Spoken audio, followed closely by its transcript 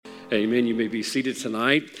Amen. You may be seated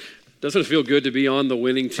tonight. Doesn't it feel good to be on the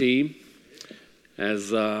winning team?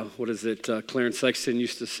 As, Clarence Sexton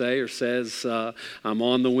used to say or says, I'm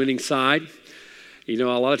on the winning side. You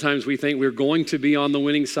know, a lot of times we think we're going to be on the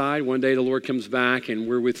winning side. One day the Lord comes back and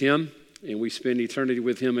we're with Him and we spend eternity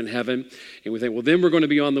with Him in heaven. And we think, well, then we're going to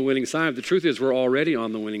be on the winning side. The truth is we're already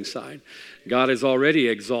on the winning side. God is already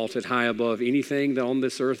exalted high above anything that on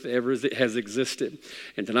this earth ever has existed.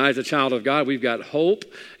 And tonight, as a child of God, we've got hope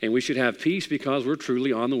and we should have peace because we're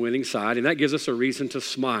truly on the winning side. And that gives us a reason to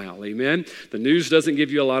smile. Amen. The news doesn't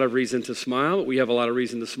give you a lot of reason to smile, but we have a lot of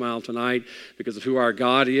reason to smile tonight because of who our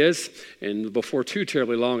God is. And before too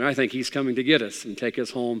terribly long, I think He's coming to get us and take us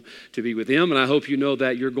home to be with Him. And I hope you know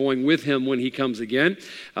that you're going with Him when He comes again.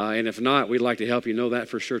 And if not, we'd like to help you know that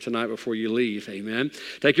for sure tonight before you leave. Amen.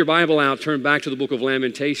 Take your Bible out. Turn back to the book of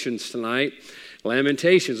Lamentations tonight.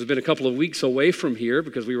 Lamentations has been a couple of weeks away from here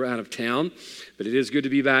because we were out of town, but it is good to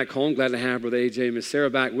be back home. Glad to have Brother AJ and Miss Sarah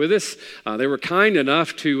back with us. They were kind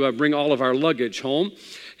enough to bring all of our luggage home.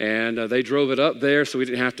 And they drove it up there so we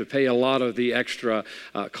didn't have to pay a lot of the extra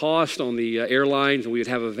cost on the airlines. And we would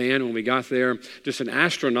have a van when we got there. Just an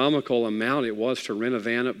astronomical amount it was to rent a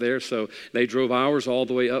van up there. So they drove ours all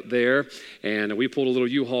the way up there. And we pulled a little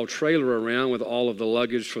U-Haul trailer around with all of the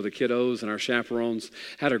luggage for the kiddos and our chaperones.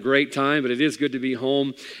 Had a great time, but it is good to be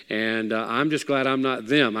home. And I'm just glad I'm not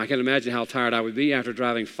them. I can imagine how tired I would be after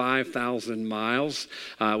driving 5,000 miles.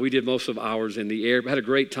 We did most of ours in the air. But had a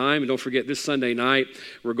great time. And don't forget, this Sunday night,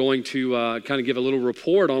 we're going to kind of give a little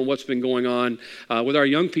report on what's been going on with our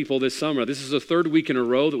young people this summer. This is the third week in a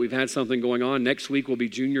row that we've had something going on. Next week will be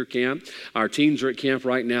junior camp. Our teens are at camp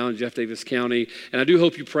right now in Jeff Davis County. And I do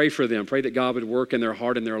hope you pray for them. Pray that God would work in their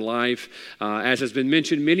heart and their life. As has been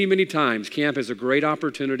mentioned many, many times, camp is a great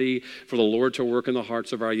opportunity for the Lord to work in the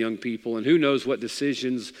hearts of our young people. And who knows what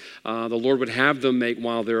decisions the Lord would have them make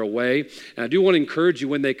while they're away. And I do want to encourage you,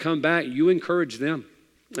 when they come back, you encourage them.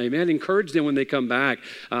 Amen. Encourage them when they come back.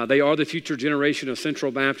 They are the future generation of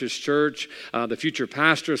Central Baptist Church. The future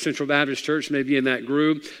pastor of Central Baptist Church may be in that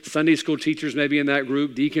group. Sunday school teachers may be in that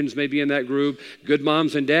group. Deacons may be in that group. Good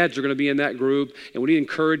moms and dads are going to be in that group. And we need to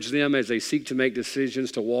encourage them as they seek to make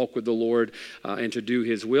decisions to walk with the Lord and to do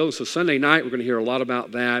His will. So Sunday night, we're going to hear a lot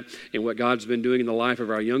about that and what God's been doing in the life of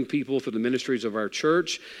our young people through the ministries of our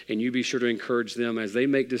church. And you be sure to encourage them as they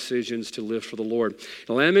make decisions to live for the Lord.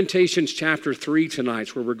 In Lamentations chapter 3 tonight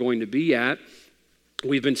is where we're going to be at.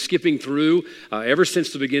 We've been skipping through ever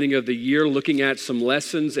since the beginning of the year, looking at some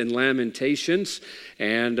lessons in Lamentations.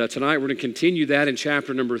 And tonight we're going to continue that in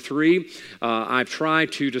chapter number 3. I've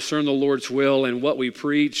tried to discern the Lord's will and what we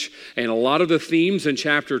preach. And a lot of the themes in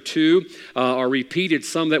chapter 2 are repeated,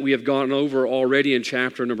 some that we have gone over already in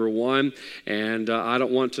chapter number 1. And I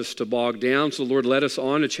don't want us to bog down. So the Lord led us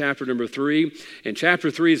on to chapter number 3. And chapter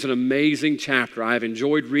 3 is an amazing chapter. I've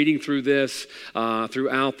enjoyed reading through this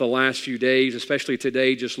throughout the last few days, especially today,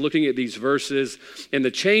 just looking at these verses and the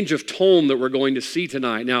change of tone that we're going to see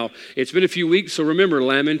tonight. Now, it's been a few weeks, so remember,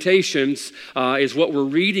 Lamentations is what we're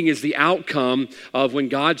reading is the outcome of when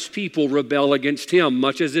God's people rebel against Him,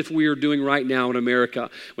 much as if we are doing right now in America.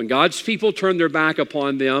 When God's people turn their back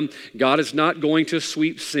upon them, God is not going to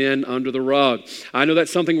sweep sin under the rug. I know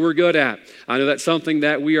that's something we're good at. I know that's something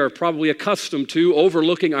that we are probably accustomed to,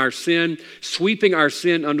 overlooking our sin, sweeping our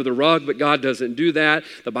sin under the rug, but God doesn't do that.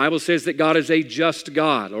 The Bible says that God is a just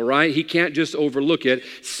God, all right? He can't just overlook it.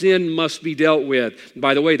 Sin must be dealt with.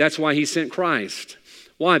 By the way, that's why He sent Christ.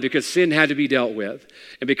 Why? Because sin had to be dealt with.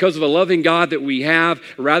 And because of a loving God that we have,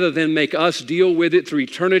 rather than make us deal with it through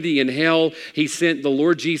eternity in hell, He sent the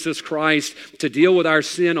Lord Jesus Christ to deal with our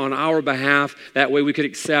sin on our behalf. That way we could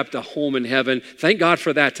accept a home in heaven. Thank God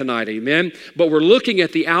for that tonight, amen? But we're looking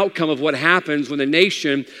at the outcome of what happens when a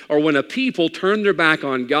nation or when a people turn their back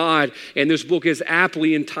on God. And this book is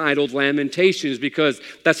aptly entitled Lamentations because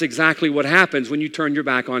that's exactly what happens when you turn your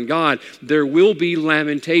back on God. There will be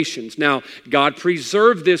lamentations. Now, God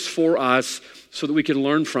preserved this for us so that we can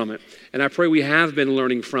learn from it. And I pray we have been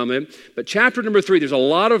learning from it. But chapter number 3, there's a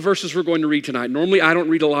lot of verses we're going to read tonight. Normally, I don't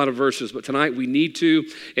read a lot of verses, but tonight we need to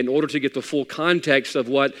in order to get the full context of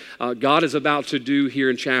what God is about to do here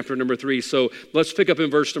in chapter number 3. So let's pick up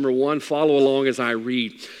in verse number 1. Follow along as I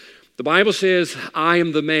read. The Bible says, I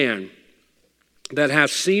am the man that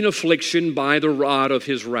hath seen affliction by the rod of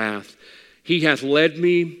His wrath. He hath led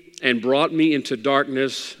me and brought me into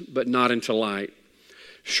darkness, but not into light.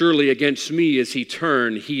 Surely against me is he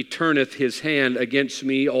turneth his hand against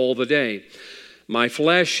me all the day. My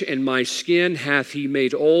flesh and my skin hath he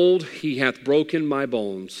made old, he hath broken my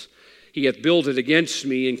bones. He hath builded against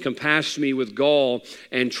me and compassed me with gall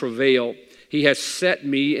and travail. He hath set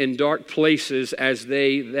me in dark places as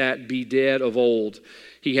they that be dead of old.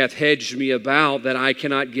 He hath hedged me about that I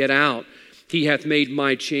cannot get out. He hath made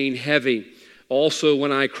my chain heavy. Also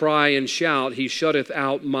when I cry and shout, he shutteth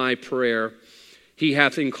out my prayer. He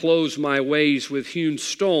hath enclosed my ways with hewn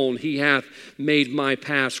stone. He hath made my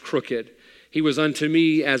paths crooked. He was unto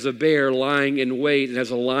me as a bear lying in wait, and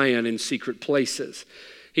as a lion in secret places.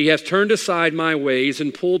 He hath turned aside my ways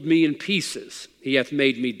and pulled me in pieces. He hath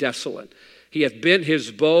made me desolate. He hath bent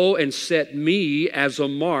his bow and set me as a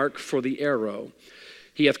mark for the arrow.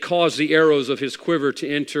 He hath caused the arrows of his quiver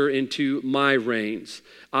to enter into my reins.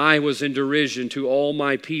 I was in derision to all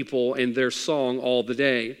my people and their song all the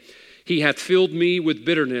day. He hath filled me with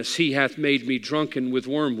bitterness. He hath made me drunken with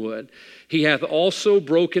wormwood. He hath also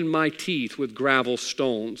broken my teeth with gravel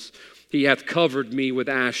stones. He hath covered me with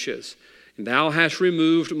ashes. And thou hast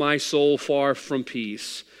removed my soul far from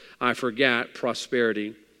peace. I forgat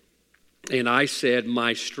prosperity. And I said,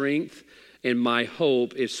 my strength and my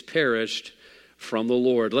hope is perished from the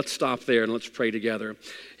Lord. Let's stop there and let's pray together.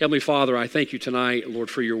 Heavenly Father, I thank you tonight, Lord,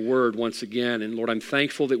 for your word once again. And Lord, I'm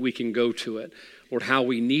thankful that we can go to it. Lord, how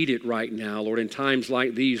we need it right now. Lord, in times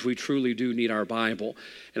like these, we truly do need our Bible.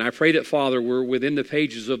 And I pray that, Father, we're within the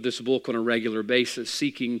pages of this book on a regular basis,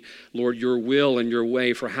 seeking, Lord, your will and your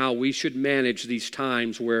way for how we should manage these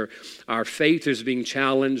times where our faith is being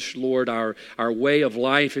challenged, Lord, our way of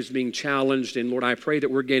life is being challenged. And Lord, I pray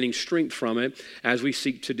that we're gaining strength from it as we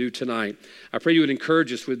seek to do tonight. I pray you would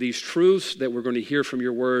encourage us with these truths that we're going to hear from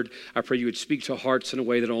your word. I pray you would speak to hearts in a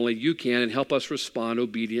way that only you can and help us respond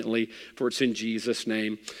obediently, for it's in Jesus'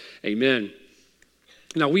 name. Amen.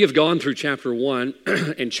 Now, we have gone through chapter 1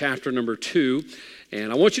 and chapter number 2,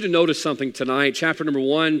 and I want you to notice something tonight. Chapter number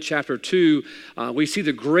 1, chapter 2, we see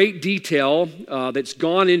the great detail that's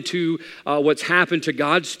gone into what's happened to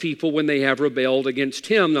God's people when they have rebelled against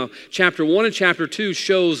him. Now, chapter 1 and chapter 2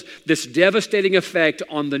 shows this devastating effect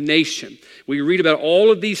on the nation. We read about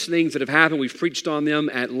all of these things that have happened. We've preached on them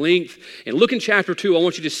at length. And look in chapter 2, I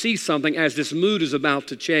want you to see something as this mood is about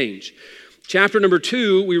to change. Chapter number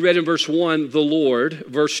 2, we read in verse 1, the Lord.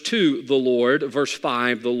 Verse 2, the Lord. Verse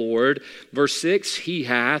 5, the Lord. Verse 6, he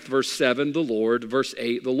hath. Verse 7, the Lord. Verse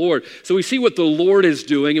 8, the Lord. So we see what the Lord is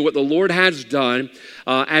doing and what the Lord has done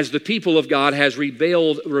as the people of God has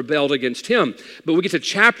rebelled against him. But we get to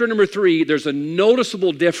chapter number 3, there's a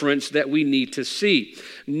noticeable difference that we need to see.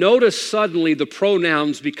 Notice suddenly the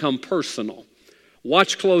pronouns become personal.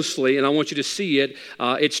 Watch closely, and I want you to see it.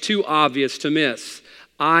 It's too obvious to miss.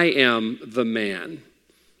 I am the man.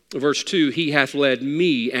 Verse 2, he hath led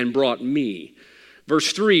me and brought me.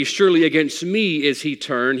 Verse 3, surely against me is he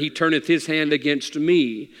turned. He turneth his hand against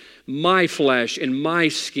me, my flesh and my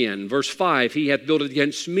skin. Verse 5, he hath built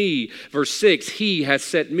against me. Verse 6, he hath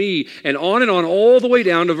set me. And on all the way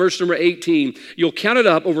down to verse number 18. You'll count it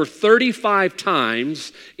up over 35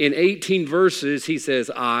 times in 18 verses. He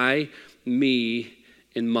says, I, me,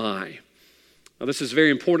 and my. Now, this is very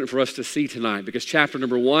important for us to see tonight because chapter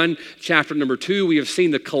number 1, chapter number 2, we have seen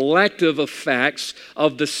the collective effects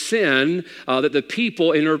of the sin that the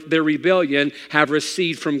people in their rebellion have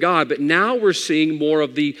received from God. But now we're seeing more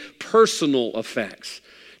of the personal effects.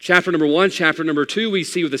 Chapter number 1, chapter number 2, we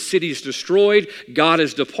see the city is destroyed, God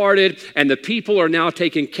has departed, and the people are now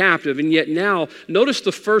taken captive. And yet now, notice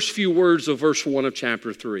the first few words of verse 1 of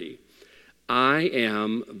chapter 3. I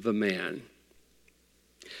am the man.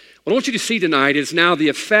 What I want you to see tonight is now the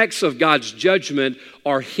effects of God's judgment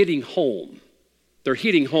are hitting home. They're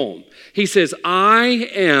hitting home. He says, I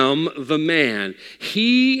am the man.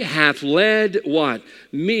 He hath led what?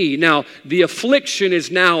 Me. Now, the affliction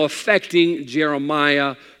is now affecting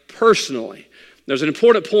Jeremiah personally. There's an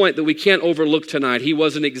important point that we can't overlook tonight. He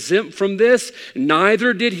wasn't exempt from this,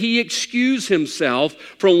 neither did he excuse himself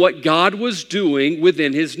from what God was doing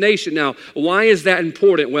within his nation. Now, why is that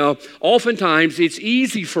important? Well, oftentimes it's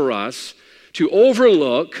easy for us to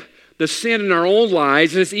overlook the sin in our own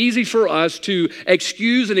lives, and it's easy for us to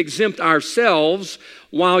excuse and exempt ourselves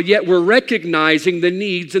while yet we're recognizing the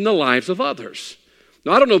needs in the lives of others.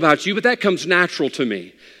 Now, I don't know about you, but that comes natural to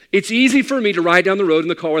me. It's easy for me to ride down the road in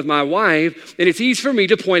the car with my wife, and it's easy for me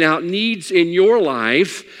to point out needs in your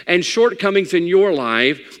life and shortcomings in your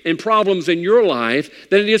life and problems in your life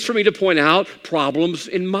than it is for me to point out problems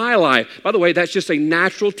in my life. By the way, that's just a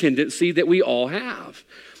natural tendency that we all have.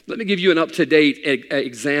 Let me give you an up-to-date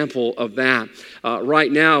example of that.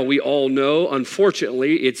 Right now, we all know,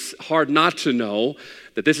 unfortunately, it's hard not to know,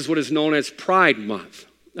 that this is what is known as Pride Month.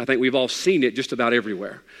 I think we've all seen it just about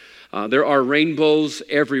everywhere. There are rainbows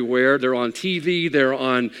everywhere. They're on TV, they're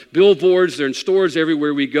on billboards, they're in stores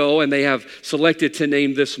everywhere we go, and they have selected to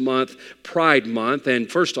name this month Pride Month. And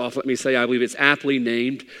first off, let me say I believe it's aptly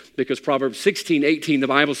named because Proverbs 16:18, the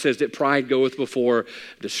Bible says that pride goeth before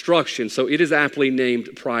destruction. So it is aptly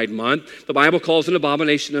named Pride Month. The Bible calls it an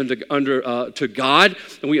abomination to God,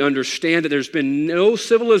 and we understand that there's been no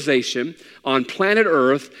civilization on planet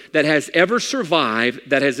Earth that has ever survived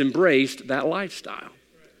that has embraced that lifestyle.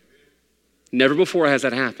 Never before has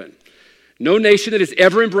that happened. No nation that has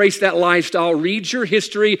ever embraced that lifestyle. Read your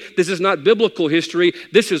history. This is not biblical history.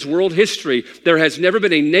 This is world history. There has never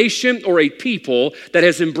been a nation or a people that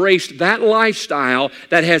has embraced that lifestyle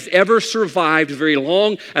that has ever survived very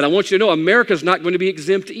long. And I want you to know, America's not going to be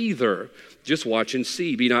exempt either. Just watch and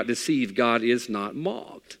see. Be not deceived. God is not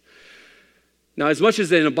mocked. Now, as much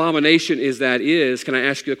as an abomination as that is, can I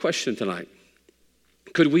ask you a question tonight?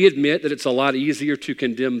 Could we admit that it's a lot easier to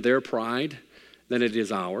condemn their pride than it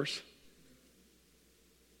is ours?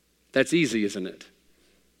 That's easy, isn't it?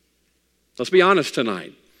 Let's be honest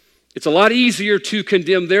tonight. It's a lot easier to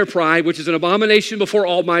condemn their pride, which is an abomination before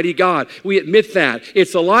Almighty God. We admit that.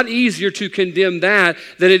 It's a lot easier to condemn that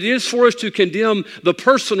than it is for us to condemn the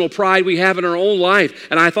personal pride we have in our own life.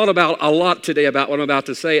 And I thought about a lot today about what I'm about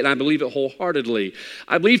to say, and I believe it wholeheartedly.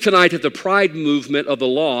 I believe tonight that the pride movement of the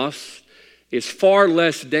lost is far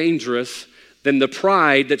less dangerous than the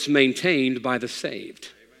pride that's maintained by the saved.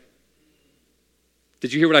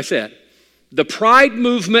 Did you hear what I said? The pride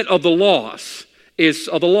movement of the lost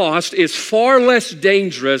is far less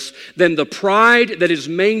dangerous than the pride that is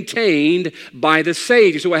maintained by the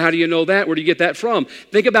saved. You say, well, how do you know that? Where do you get that from?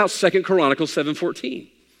 Think about 2 Chronicles 7:14.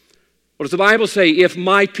 What does the Bible say? If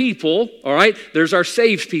my people, all right, there's our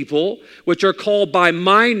saved people, which are called by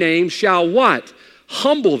my name, shall what?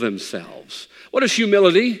 Humble themselves. What is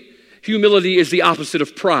humility? Humility is the opposite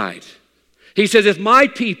of pride. He says, if my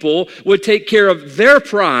people would take care of their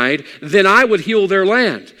pride, then I would heal their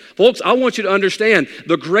land. Folks, I want you to understand,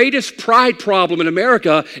 the greatest pride problem in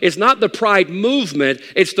America is not the pride movement,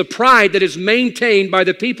 it's the pride that is maintained by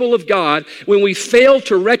the people of God when we fail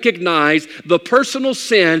to recognize the personal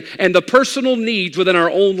sin and the personal needs within our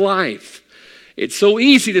own life. It's so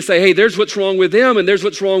easy to say, hey, there's what's wrong with them and there's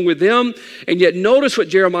what's wrong with them. And yet notice what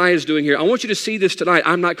Jeremiah is doing here. I want you to see this tonight.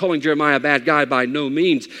 I'm not calling Jeremiah a bad guy by no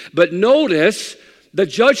means. But notice the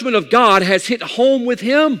judgment of God has hit home with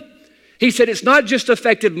him. He said, it's not just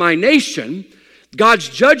affected my nation. God's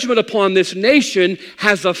judgment upon this nation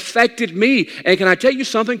has affected me. And can I tell you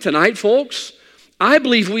something tonight, folks? I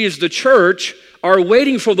believe we as the church are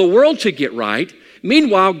waiting for the world to get right.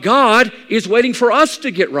 Meanwhile, God is waiting for us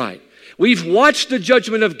to get right. We've watched the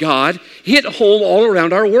judgment of God hit home all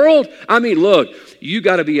around our world. I mean, look, you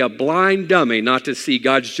got to be a blind dummy not to see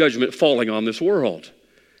God's judgment falling on this world.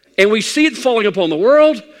 And we see it falling upon the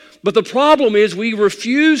world, but the problem is we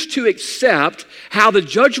refuse to accept how the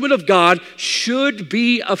judgment of God should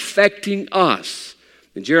be affecting us.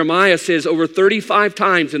 And Jeremiah says over 35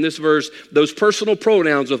 times in this verse, those personal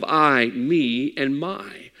pronouns of I, me, and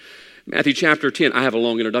my. Matthew chapter 10, I have a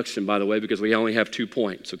long introduction, by the way, because we only have 2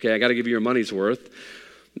 points, okay? I got to give you your money's worth.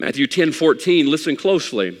 Matthew 10:14, listen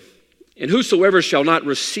closely. And whosoever shall not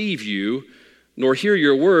receive you, nor hear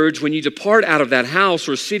your words, when you depart out of that house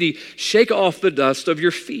or city, shake off the dust of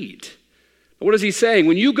your feet. What is he saying?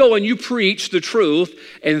 When you go and you preach the truth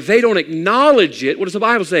and they don't acknowledge it, what does the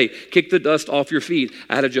Bible say? Kick the dust off your feet.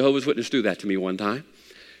 I had a Jehovah's Witness do that to me one time.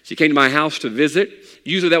 She came to my house to visit.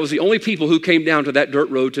 Usually that was the only people who came down to that dirt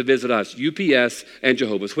road to visit us, UPS and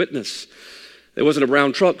Jehovah's Witness. There wasn't a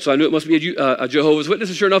brown truck, so I knew it must be a Jehovah's Witness,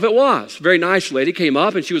 and sure enough it was. Very nice lady came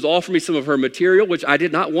up, and she was offering me some of her material, which I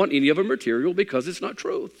did not want any of her material because it's not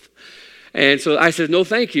truth. And so I said, no,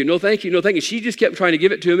 thank you, no, thank you, no, thank you. She just kept trying to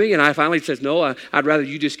give it to me, and I finally said, no, I'd rather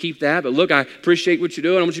you just keep that. But look, I appreciate what you're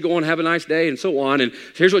doing. I want you to go on and have a nice day, and so on. And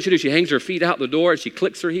here's what she does. She hangs her feet out the door, and she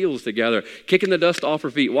clicks her heels together, kicking the dust off her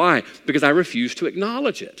feet. Why? Because I refuse to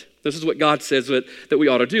acknowledge it. This is what God says that we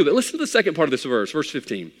ought to do. But listen to the second part of this verse, verse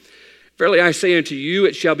 15. Verily I say unto you,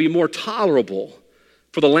 it shall be more tolerable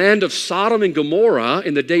for the land of Sodom and Gomorrah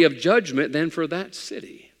in the day of judgment than for that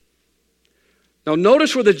city. Now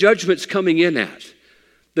notice where the judgment's coming in at.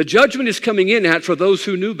 The judgment is coming in at for those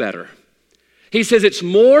who knew better. He says it's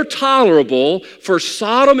more tolerable for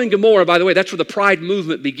Sodom and Gomorrah. By the way, that's where the pride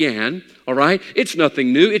movement began, all right? It's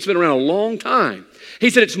nothing new. It's been around a long time. He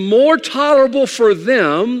said it's more tolerable for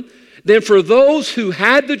them than for those who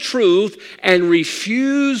had the truth and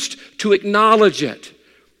refused to acknowledge it.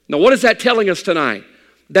 Now, what is that telling us tonight?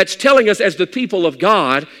 that's telling us as the people of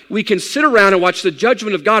God, we can sit around and watch the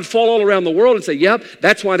judgment of God fall all around the world and say, yep,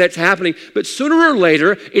 that's why that's happening. But sooner or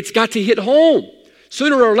later, it's got to hit home.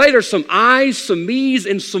 Sooner or later, some I's, some me's,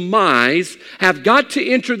 and some my's have got to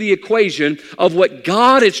enter the equation of what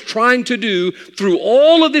God is trying to do through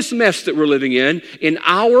all of this mess that we're living in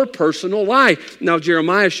our personal life. Now,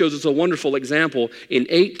 Jeremiah shows us a wonderful example in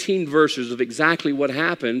 18 verses of exactly what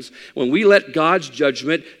happens when we let God's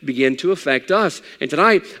judgment begin to affect us. And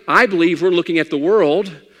tonight, I believe we're looking at the world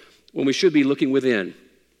when we should be looking within.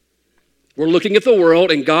 We're looking at the world,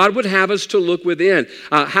 and God would have us to look within.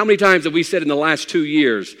 How many times have we said in the last 2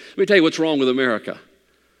 years, let me tell you what's wrong with America?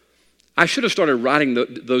 I should have started writing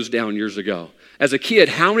those down years ago. As a kid,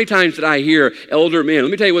 how many times did I hear elder men, let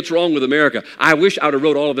me tell you what's wrong with America. I wish I would have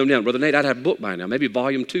wrote all of them down. Brother Nate, I'd have a book by now, maybe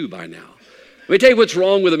volume 2 by now. Let me tell you what's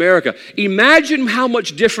wrong with America. Imagine how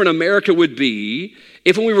much different America would be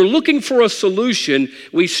if when we were looking for a solution,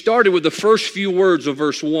 we started with the first few words of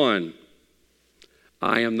verse 1.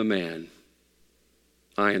 I am the man.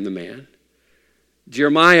 I am the man.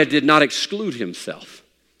 Jeremiah did not exclude himself.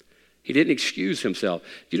 He didn't excuse himself.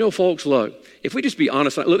 You know, folks, look, if we just be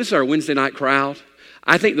honest, look, this is our Wednesday night crowd.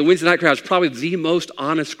 I think the Wednesday night crowd is probably the most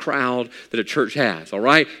honest crowd that a church has, all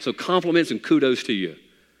right? So compliments and kudos to you.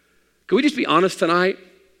 Can we just be honest tonight?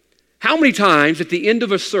 How many times at the end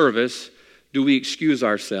of a service do we excuse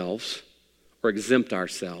ourselves or exempt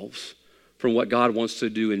ourselves from what God wants to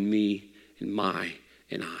do in me and my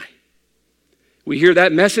and I? We hear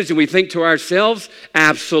that message and we think to ourselves,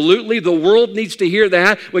 absolutely, the world needs to hear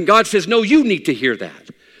that, when God says, no, you need to hear that.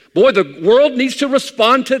 Boy, the world needs to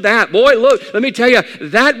respond to that. Boy, look, let me tell you,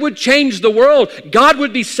 that would change the world. God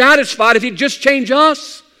would be satisfied if he'd just change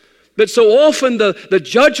us. But so often the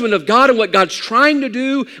judgment of God and what God's trying to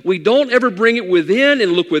do, we don't ever bring it within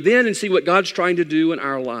and look within and see what God's trying to do in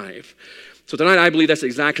our life. So tonight, I believe that's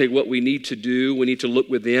exactly what we need to do. We need to look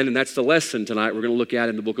within, and that's the lesson tonight we're going to look at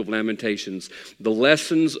in the book of Lamentations, the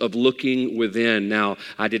lessons of looking within. Now,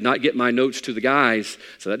 I did not get my notes to the guys,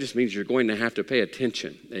 so that just means you're going to have to pay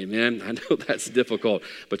attention. Amen? I know that's difficult,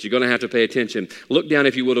 but you're going to have to pay attention. Look down,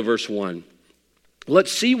 if you will, to verse 1.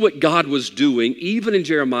 Let's see what God was doing, even in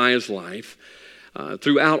Jeremiah's life,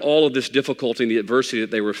 throughout all of this difficulty and the adversity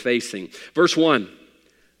that they were facing. Verse 1,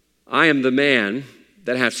 I am the man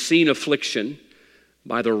that hath seen affliction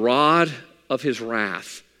by the rod of his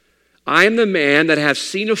wrath. I am the man that hath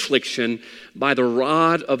seen affliction by the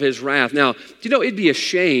rod of his wrath. Now, you know, it'd be a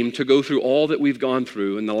shame to go through all that we've gone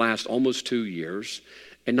through in the last almost 2 years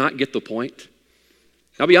and not get the point.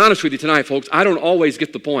 I'll be honest with you tonight, folks. I don't always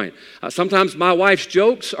get the point. Sometimes my wife's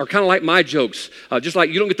jokes are kind of like my jokes. Just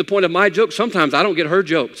like you don't get the point of my jokes, sometimes I don't get her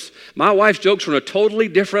jokes. My wife's jokes are on a totally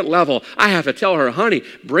different level. I have to tell her, honey,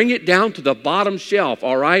 bring it down to the bottom shelf,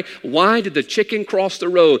 all right? Why did the chicken cross the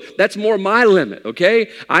road? That's more my limit,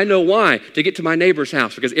 okay? I know why. To get to my neighbor's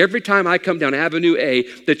house, because every time I come down Avenue A,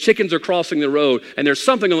 the chickens are crossing the road, and there's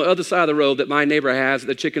something on the other side of the road that my neighbor has that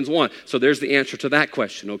the chickens want. So there's the answer to that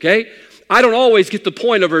question, okay? I don't always get the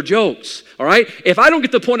point of her jokes, all right? If I don't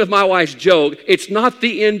get the point of my wife's joke, it's not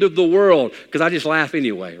the end of the world, because I just laugh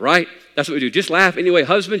anyway, right? That's what we do. Just laugh anyway.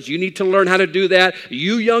 Husbands, you need to learn how to do that.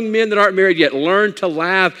 You young men that aren't married yet, learn to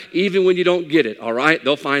laugh even when you don't get it, all right?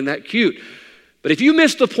 They'll find that cute. But if you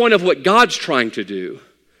miss the point of what God's trying to do,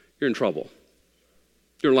 you're in trouble.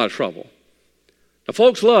 You're in a lot of trouble. Now,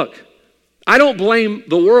 folks, look, I don't blame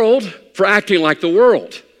the world for acting like the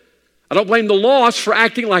world. I don't blame the lost for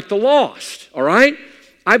acting like the lost, all right?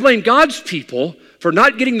 I blame God's people for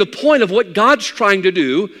not getting the point of what God's trying to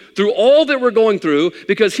do through all that we're going through,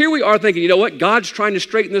 because here we are thinking, you know what, God's trying to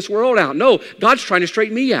straighten this world out. No, God's trying to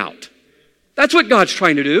straighten me out. That's what God's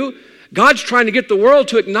trying to do. God's trying to get the world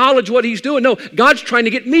to acknowledge what he's doing. No, God's trying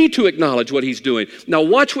to get me to acknowledge what he's doing. Now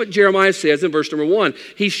watch what Jeremiah says in verse number 1.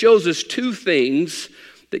 He shows us two things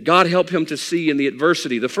that God helped him to see in the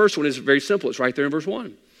adversity. The first one is very simple. It's right there in verse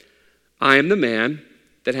 1. I am the man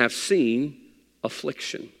that hath seen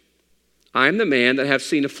affliction. I am the man that hath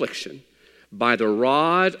seen affliction by the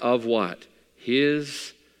rod of what?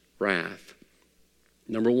 His wrath.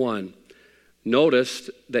 Number 1,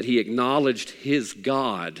 notice that he acknowledged his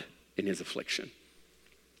God in his affliction.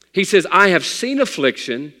 He says, I have seen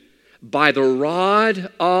affliction by the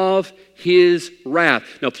rod of his wrath.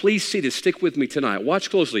 Now, please see this. Stick with me tonight. Watch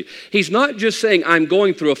closely. He's not just saying, I'm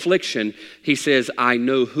going through affliction. He says, I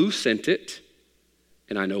know who sent it,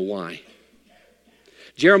 and I know why.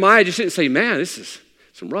 Jeremiah just didn't say, man, this is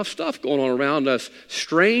some rough stuff going on around us.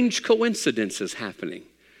 Strange coincidences happening.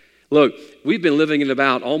 Look, we've been living in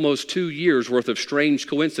about almost 2 years worth of strange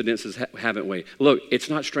coincidences, haven't we? Look, it's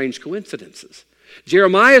not strange coincidences.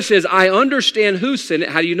 Jeremiah says, I understand who sinned it.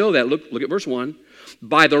 How do you know that? Look at verse 1.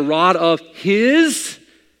 By the rod of his,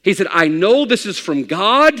 he said, I know this is from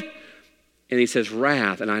God. And he says,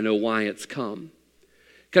 wrath, and I know why it's come.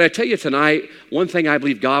 Can I tell you tonight, one thing I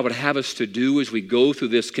believe God would have us to do as we go through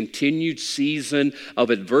this continued season of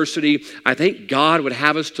adversity, I think God would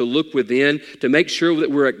have us to look within to make sure that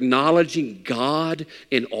we're acknowledging God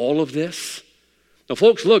in all of this. Now,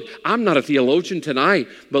 folks, look, I'm not a theologian tonight,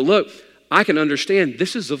 but look, I can understand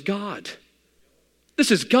this is of God.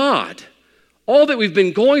 This is God. All that we've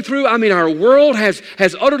been going through, our world has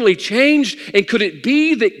utterly changed, and could it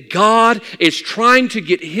be that God is trying to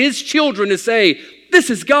get his children to say, this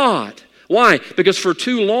is God. Why? Because for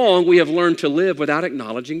too long we have learned to live without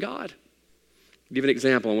acknowledging God. I'll give an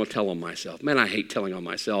example. I'm going to tell on myself. Man, I hate telling on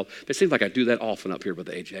myself. It seems like I do that often up here with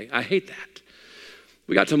AJ. I hate that.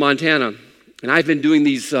 We got to Montana, and I've been doing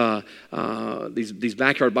these backyard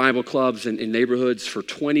Bible clubs in neighborhoods for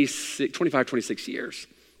 25, 26 years.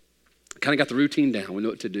 Kind of got the routine down. We know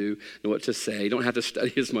what to do, know what to say. Don't have to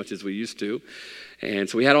study as much as we used to. And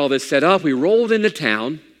so we had all this set up. We rolled into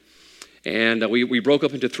town. And we broke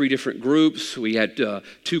up into 3 different groups. We had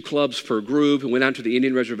 2 clubs per group and went out to the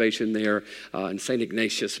Indian reservation there in St.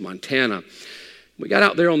 Ignatius, Montana. We got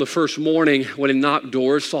out there on the first morning, went and knocked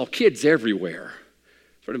doors, saw kids everywhere.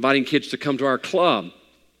 Started inviting kids to come to our club.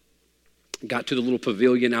 Got to the little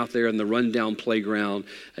pavilion out there in the rundown playground.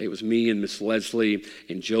 It was me and Miss Leslie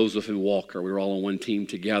and Joseph and Walker. We were all on one team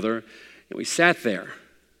together. And we sat there.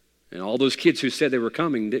 And all those kids who said they were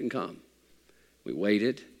coming didn't come. We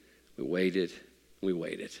waited. We waited, we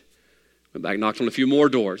waited. Went back, knocked on a few more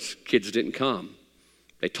doors. Kids didn't come.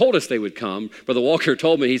 They told us they would come. Brother Walker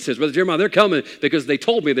told me, he says, Brother Jeremiah, they're coming because they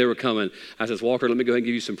told me they were coming. I says, Walker, let me go ahead and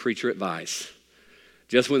give you some preacher advice.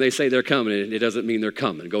 Just when they say they're coming, it doesn't mean they're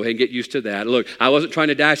coming. Go ahead and get used to that. Look, I wasn't trying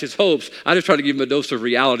to dash his hopes. I just tried to give him a dose of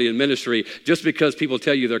reality in ministry. Just because people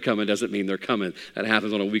tell you they're coming doesn't mean they're coming. That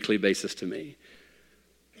happens on a weekly basis to me.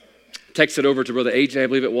 Texted over to Brother AJ, I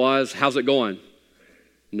believe it was. How's it going?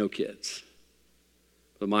 No kids.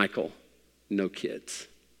 But Michael, no kids.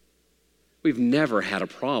 We've never had a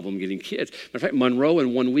problem getting kids. Matter of fact, Monroe,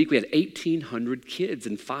 in 1 week, we had 1,800 kids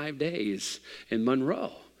in 5 days in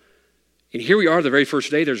Monroe. And here we are the very first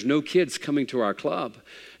day, there's no kids coming to our club.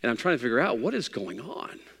 And I'm trying to figure out what is going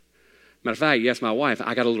on. Matter of fact, you ask my wife,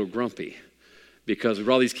 I got a little grumpy because we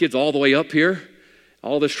brought these kids all the way up here.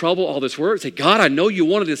 All this trouble, all this work. Say, God, I know you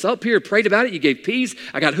wanted us up here. Prayed about it. You gave peace.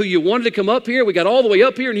 I got who you wanted to come up here. We got all the way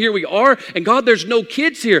up here, and here we are. And God, there's no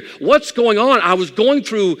kids here. What's going on? I was going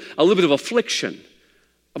through a little bit of affliction.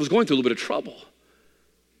 I was going through a little bit of trouble.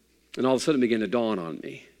 And all of a sudden it began to dawn on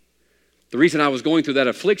me. The reason I was going through that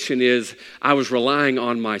affliction is I was relying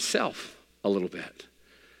on myself a little bit.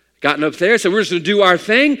 Gotten up there, said, we're just going to do our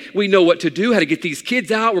thing. We know what to do, how to get these kids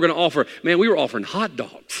out. We're going to offer, man, we were offering hot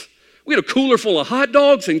dogs. We had a cooler full of hot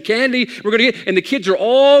dogs and candy. We're going to get, and the kids are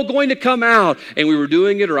all going to come out. And we were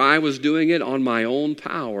doing it, or I was doing it on my own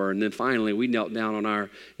power. And then finally, we knelt down on our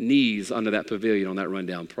knees under that pavilion on that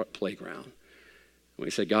rundown playground. And we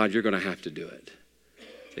said, God, you're going to have to do it.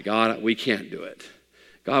 I said, God, we can't do it.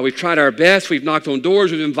 God, we've tried our best. We've knocked on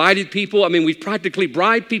doors. We've invited people. We've practically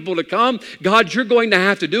bribed people to come. God, you're going to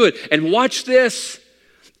have to do it. And watch this.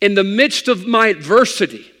 In the midst of my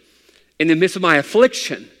adversity, in the midst of my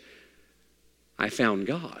affliction, I found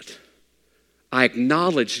God. I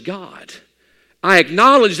acknowledged God. I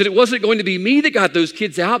acknowledged that it wasn't going to be me that got those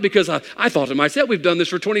kids out because I thought to myself, we've done this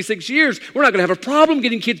for 26 years. We're not going to have a problem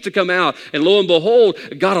getting kids to come out. And lo and behold,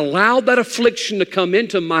 God allowed that affliction to come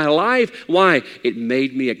into my life. Why? It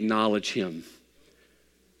made me acknowledge him.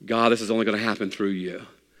 God, this is only going to happen through you.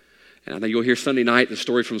 And I think you'll hear Sunday night the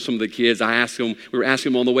story from some of the kids. We were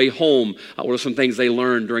asking them on the way home, what are some things they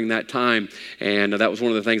learned during that time? And that was one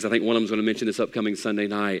of the things, I think one of them is going to mention this upcoming Sunday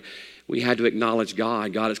night. We had to acknowledge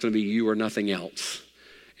God. God, it's going to be you or nothing else.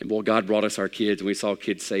 And boy, God brought us our kids, and we saw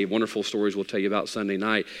kids saved. Wonderful stories we'll tell you about Sunday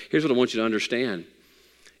night. Here's what I want you to understand.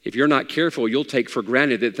 If you're not careful, you'll take for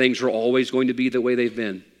granted that things are always going to be the way they've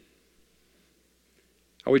been.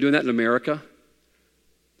 Are we doing that in America?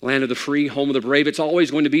 Land of the free, home of the brave. It's always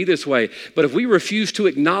going to be this way. But if we refuse to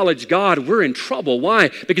acknowledge God, we're in trouble. Why?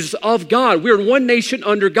 Because it's of God. We're in one nation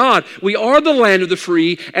under God. We are the land of the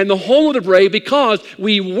free and the home of the brave because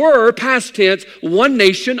we were, past tense, one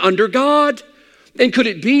nation under God. And could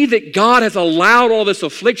it be that God has allowed all this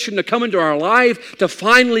affliction to come into our life to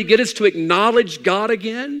finally get us to acknowledge God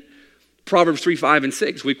again? Proverbs 3, 5, and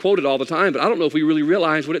 6. We quote it all the time, but I don't know if we really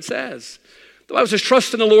realize what it says. The Bible says,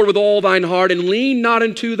 trust in the Lord with all thine heart and lean not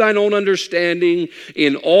into thine own understanding.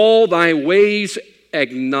 In all thy ways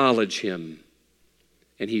acknowledge him,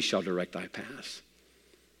 and he shall direct thy paths.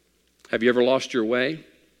 Have you ever lost your way?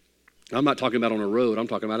 I'm not talking about on a road. I'm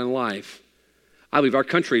talking about in life. I believe our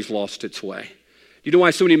country's lost its way. You know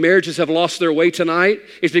why so many marriages have lost their way tonight?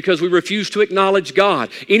 It's because we refuse to acknowledge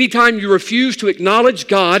God. Anytime you refuse to acknowledge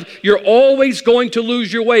God, you're always going to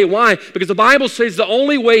lose your way. Why? Because the Bible says the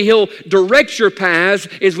only way he'll direct your paths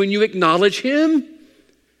is when you acknowledge him.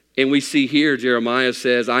 And we see here, Jeremiah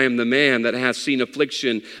says, I am the man that hath seen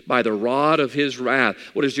affliction by the rod of his wrath.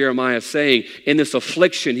 What is Jeremiah saying? In this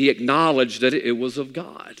affliction, he acknowledged that it was of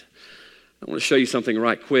God. I want to show you something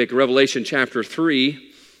right quick. Revelation chapter 3.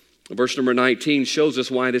 Verse number 19 shows us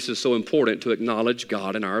why this is so important to acknowledge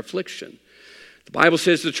God in our affliction. The Bible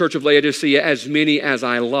says to the church of Laodicea, as many as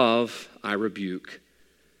I love, I rebuke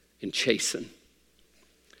and chasten.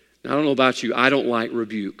 Now, I don't know about you. I don't like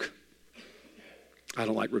rebuke. I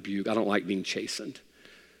don't like rebuke. I don't like being chastened.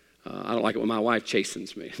 I don't like it when my wife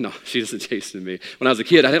chastens me. No, she doesn't chasten me. When I was a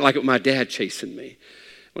kid, I didn't like it when my dad chastened me.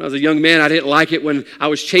 When I was a young man, I didn't like it when I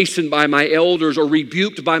was chastened by my elders or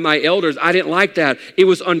rebuked by my elders. I didn't like that. It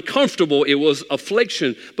was uncomfortable. It was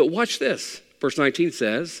affliction. But watch this. Verse 19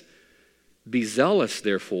 says, be zealous,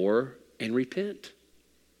 therefore, and repent.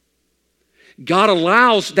 God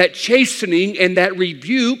allows that chastening and that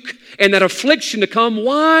rebuke and that affliction to come.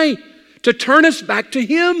 Why? To turn us back to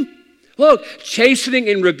him. Look, chastening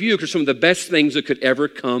and rebuke are some of the best things that could ever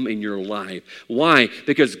come in your life. Why?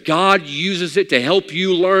 Because God uses it to help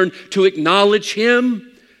you learn to acknowledge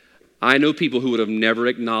him. I know people who would have never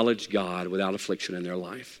acknowledged God without affliction in their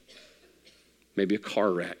life. Maybe a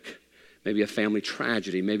car wreck. Maybe a family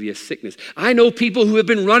tragedy, maybe a sickness. I know people who have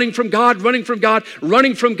been running from God,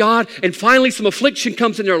 and finally some affliction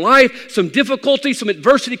comes in their life, some difficulty, some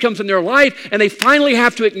adversity comes in their life, and they finally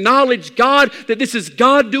have to acknowledge God, that this is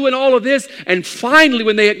God doing all of this, and finally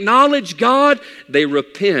when they acknowledge God, they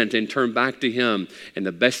repent and turn back to him, and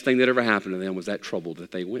the best thing that ever happened to them was that trouble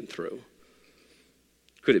that they went through.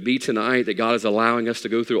 Could it be tonight that God is allowing us to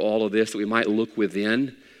go through all of this, that we might look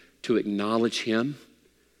within to acknowledge him?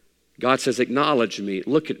 God says, acknowledge me,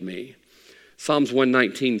 look at me. Psalms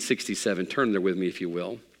 119:67. Turn there with me if you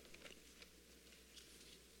will.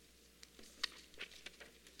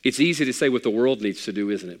 It's easy to say what the world needs to do,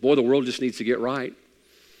 isn't it? Boy, the world just needs to get right.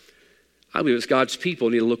 I believe it's God's people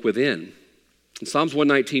need to look within. And Psalms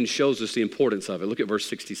 119 shows us the importance of it. Look at verse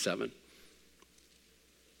 67.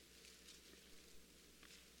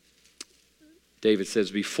 David says,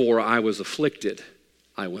 before I was afflicted,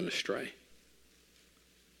 I went astray.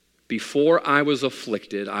 Before I was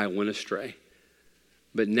afflicted, I went astray.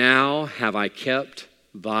 But now have I kept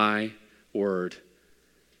thy word.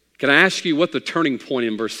 Can I ask you what the turning point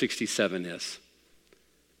in verse 67 is?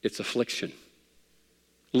 It's affliction.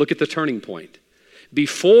 Look at the turning point.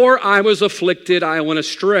 Before I was afflicted, I went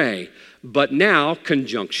astray. But now,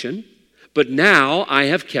 conjunction, but now I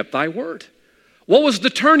have kept thy word. What was the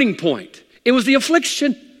turning point? It was the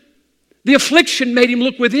affliction. The affliction made him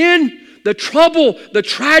look within. The trouble, the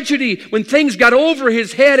tragedy, when things got over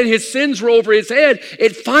his head and his sins were over his head,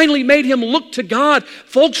 it finally made him look to God.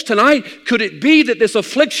 Folks, tonight, could it be that this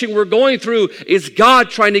affliction we're going through is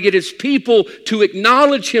God trying to get his people to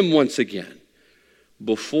acknowledge him once again?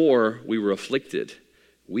 Before we were afflicted,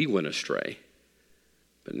 we went astray.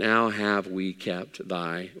 But now have we kept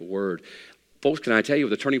thy word. Folks, can I tell you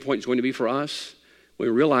what the turning point is going to be for us? We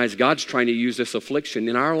realize God's trying to use this affliction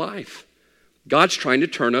in our life. God's trying to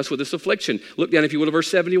turn us with this affliction. Look down, if you will, to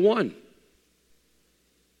verse 71.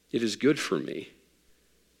 It is good for me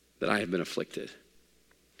that I have been afflicted.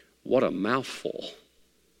 What a mouthful.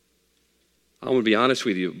 I want to be honest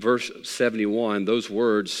with you. Verse 71, those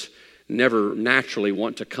words never naturally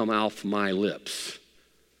want to come off my lips.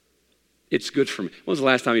 It's good for me. When was the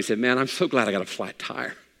last time you said, man, I'm so glad I got a flat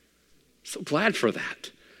tire? So glad for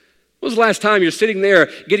that. When was the last time you're sitting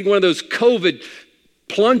there getting one of those COVID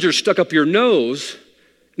plungers stuck up your nose,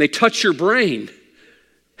 and they touch your brain,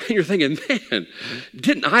 and you're thinking, man,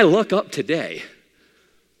 didn't I luck up today?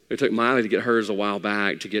 We took Miley to get hers a while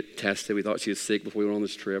back to get tested. We thought she was sick before we went on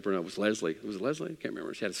this trip, or no, it was Leslie. Was it Leslie? I can't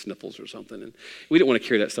remember. She had sniffles or something, and we didn't want to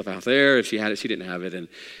carry that stuff out there. If she had it, she didn't have it, and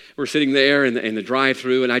we're sitting there in the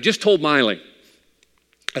drive-thru, and I just told Miley,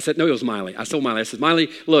 I said, no, it was Miley. I told Miley, I said, Miley,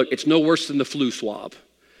 look, it's no worse than the flu swab.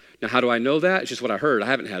 Now, how do I know that? It's just what I heard. I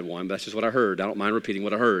haven't had one, but that's just what I heard. I don't mind repeating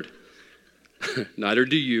what I heard. Neither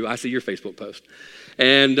do you. I see your Facebook post.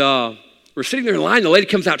 And we're sitting there in line. The lady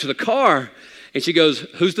comes out to the car, and she goes,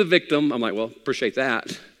 who's the victim? I'm like, well, appreciate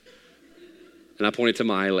that. And I pointed to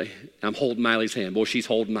Miley. I'm holding Miley's hand. Boy, she's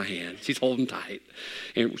holding my hand. She's holding tight.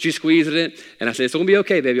 And she's squeezing it. And I said, it's going to be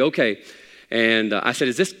okay, baby, okay. And I said,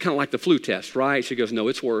 is this kind of like the flu test, right? She goes, no,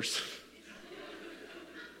 it's worse.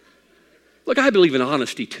 Look, I believe in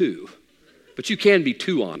honesty too, but you can be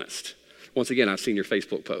too honest. Once again, I've seen your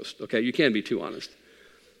Facebook post, okay? You can be too honest.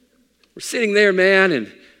 We're sitting there, man,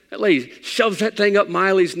 and that lady shoves that thing up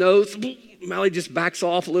Miley's nose. Miley just backs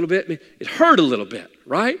off a little bit. It hurt a little bit,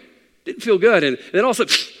 right? Didn't feel good. And then all of a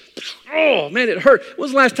sudden, oh, man, it hurt. When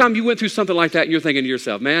was the last time you went through something like that and you're thinking to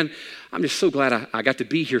yourself, man, I'm just so glad I got to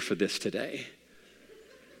be here for this today.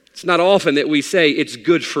 It's not often that we say, it's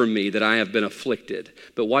good for me that I have been afflicted.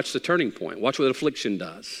 But watch the turning point. Watch what affliction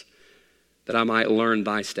does, that I might learn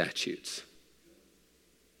thy statutes.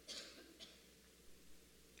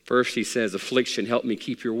 First, he says, affliction, help me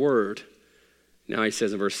keep your word. Now he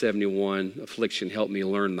says in verse 71, affliction, help me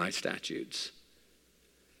learn thy statutes.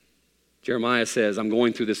 Jeremiah says, I'm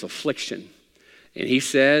going through this affliction. And he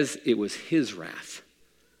says it was his wrath.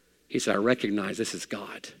 He said, I recognize this is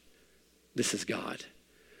God. This is God.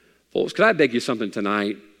 Folks, could I beg you something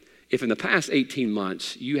tonight? If in the past 18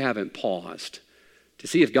 months you haven't paused to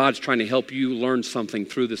see if God's trying to help you learn something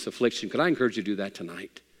through this affliction, could I encourage you to do that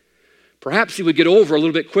tonight? Perhaps he would get over a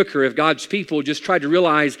little bit quicker if God's people just tried to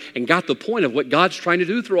realize and got the point of what God's trying to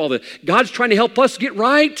do through all this. God's trying to help us get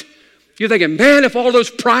right. You're thinking, man, if all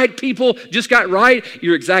those pride people just got right,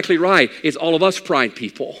 you're exactly right. It's all of us pride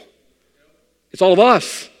people. It's all of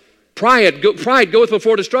us. Pride goeth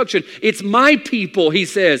before destruction. It's my people, he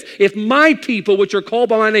says. If my people, which are called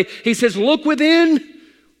by my name, he says, look within.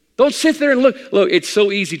 Don't sit there and look. Look, it's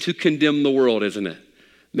so easy to condemn the world, isn't it?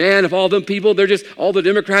 Man, if all them people, they're just, all the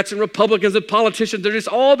Democrats and Republicans and politicians, they're just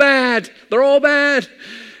all bad. They're all bad.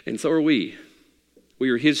 And so are we. We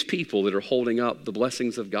are his people that are holding up the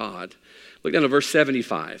blessings of God. Look down to verse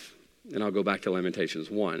 75, and I'll go back to Lamentations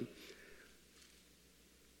 1.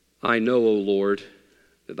 I know, O Lord,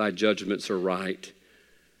 that thy judgments are right,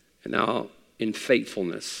 and thou in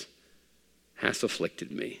faithfulness hast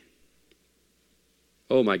afflicted me.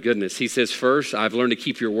 Oh my goodness. He says first, I've learned to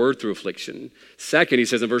keep your word through affliction. Second, he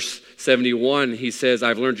says in verse 71, he says,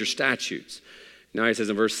 I've learned your statutes. Now he says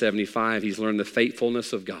in verse 75, he's learned the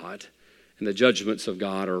faithfulness of God and the judgments of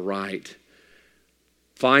God are right.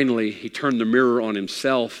 Finally, he turned the mirror on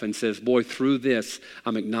himself and says, boy, through this,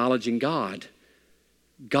 I'm acknowledging God.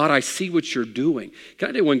 God, I see what you're doing. Can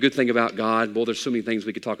I tell you one good thing about God? Boy, there's so many things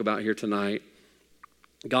we could talk about here tonight.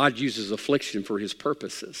 God uses affliction for his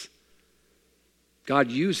purposes.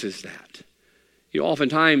 God uses that. You know,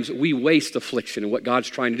 oftentimes we waste affliction and what God's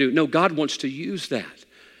trying to do. No, God wants to use that.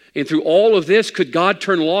 And through all of this, could God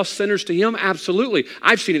turn lost sinners to him? Absolutely.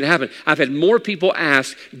 I've seen it happen. I've had more people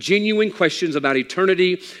ask genuine questions about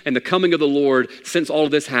eternity and the coming of the Lord since all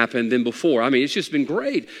of this happened than before. I mean, it's just been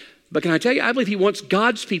great. But can I tell you, I believe he wants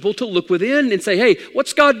God's people to look within and say, hey,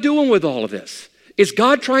 what's God doing with all of this? Is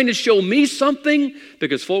God trying to show me something?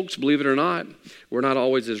 Because folks, believe it or not, we're not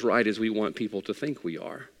always as right as we want people to think we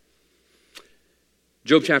are.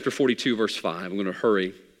 Job chapter 42, verse 5. I'm going to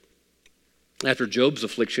hurry. After Job's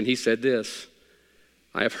affliction, he said this,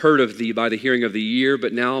 I have heard of thee by the hearing of the ear,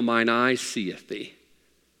 but now mine eye seeth thee.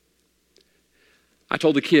 I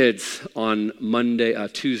told the kids on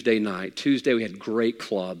Tuesday night. Tuesday we had great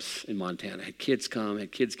clubs in Montana. Had kids come,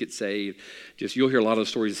 had kids get saved. Just you'll hear a lot of the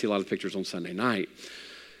stories and see a lot of pictures on Sunday night.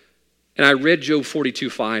 And I read Job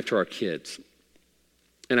 42:5 to our kids.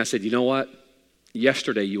 And I said, you know what?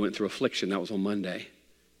 Yesterday you went through affliction. That was on Monday.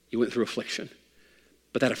 You went through affliction.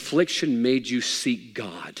 But that affliction made you seek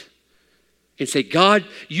God. And say, God,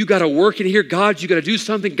 you got to work in here. God, you got to do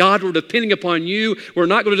something. God, we're depending upon you. We're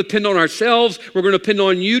not going to depend on ourselves. We're going to depend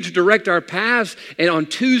on you to direct our paths. And on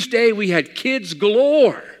Tuesday, we had kids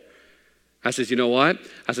galore. I says, you know what?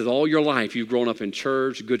 I says, all your life, you've grown up in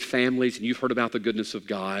church, good families, and you've heard about the goodness of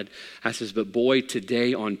God. I says, but boy,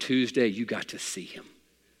 today on Tuesday, you got to see him.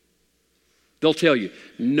 They'll tell you,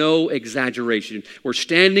 no exaggeration. We're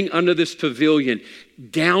standing under this pavilion,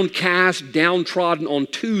 downcast, downtrodden on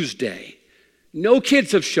Tuesday. No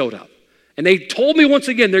kids have showed up. And they told me once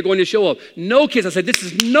again they're going to show up. No kids. I said, this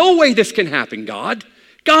is no way this can happen, God.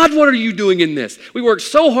 God, what are you doing in this? We worked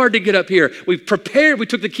so hard to get up here. We prepared. We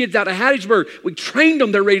took the kids out of Hattiesburg. We trained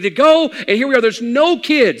them. They're ready to go. And here we are. There's no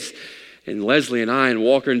kids. And Leslie and I and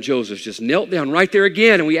Walker and Joseph just knelt down right there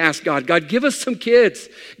again. And we asked God, God, give us some kids.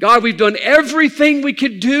 God, we've done everything we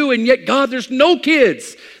could do. And yet, God, there's no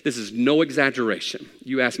kids. This is no exaggeration.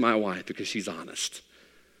 You ask my wife because she's honest.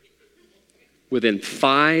 Within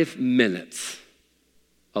 5 minutes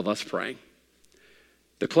of us praying.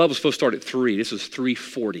 The club was supposed to start at 3. This was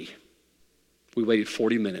 3:40. We waited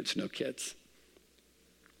 40 minutes, no kids.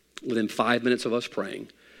 Within 5 minutes of us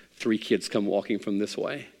praying, 3 kids come walking from this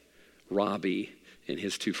way. Robbie and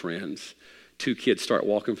his 2 friends. 2 kids start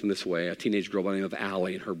walking from this way. A teenage girl by the name of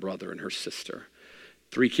Allie and her brother and her sister.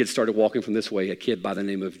 3 kids started walking from this way. A kid by the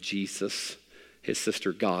name of Jesus, his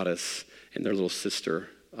sister Goddess, and their little sister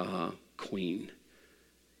Queen.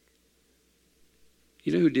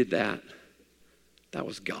 You know who did that? That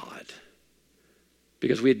was God.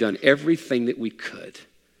 Because we had done everything that we could.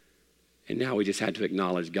 And now we just had to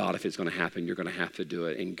acknowledge, God, if it's going to happen, you're going to have to do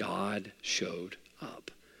it. And God showed up.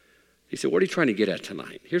 He said, what are you trying to get at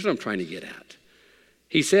tonight? Here's what I'm trying to get at.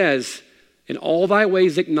 He says, in all thy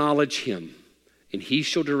ways acknowledge him, and he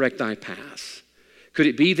shall direct thy paths. Could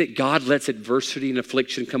it be that God lets adversity and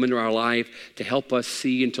affliction come into our life to help us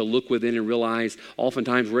see and to look within and realize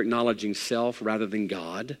oftentimes we're acknowledging self rather than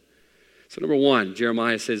God? So number 1,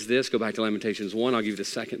 Jeremiah says this. Go back to Lamentations 1. I'll give you the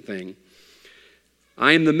second thing.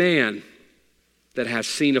 I am the man that has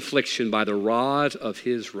seen affliction by the rod of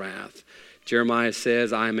his wrath. Jeremiah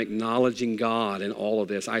says, I am acknowledging God in all of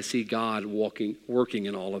this. I see God working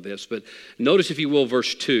in all of this. But notice, if you will,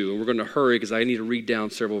 verse 2. And we're going to hurry because I need to read down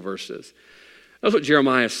several verses. That's what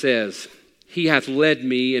Jeremiah says. He hath led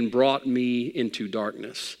me and brought me into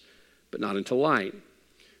darkness, but not into light.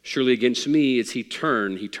 Surely against me is he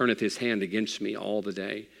turneth his hand against me all the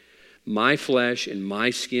day. My flesh and my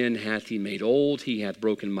skin hath he made old. He hath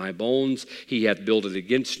broken my bones. He hath builded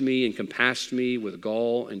against me and compassed me with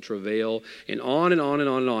gall and travail, and on and on and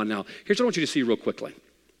on and on. Now, here's what I want you to see real quickly.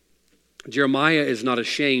 Jeremiah is not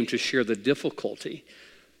ashamed to share the difficulty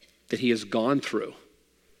that he has gone through.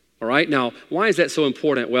 All right, now, why is that so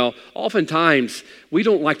important? Well, oftentimes, we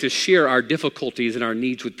don't like to share our difficulties and our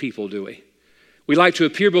needs with people, do we? We like to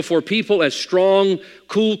appear before people as strong,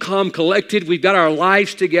 cool, calm, collected. We've got our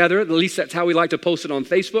lives together. At least that's how we like to post it on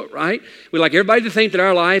Facebook, right? We like everybody to think that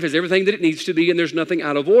our life is everything that it needs to be and there's nothing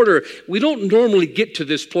out of order. We don't normally get to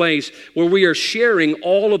this place where we are sharing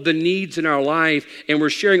all of the needs in our life and we're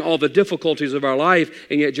sharing all the difficulties of our life,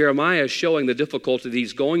 and yet Jeremiah is showing the difficulty that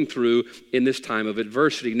he's going through in this time of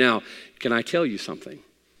adversity. Now, can I tell you something?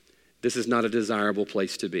 This is not a desirable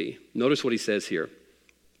place to be. Notice what he says here.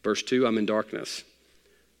 Verse 2, I'm in darkness.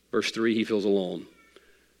 Verse 3, he feels alone.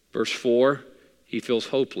 Verse 4, he feels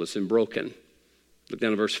hopeless and broken. Look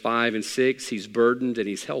down at verse 5 and 6, he's burdened and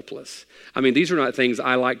he's helpless. I mean, these are not things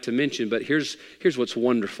I like to mention, but here's what's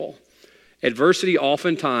wonderful. Adversity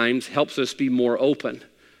oftentimes helps us be more open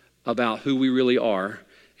about who we really are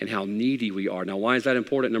and how needy we are. Now, why is that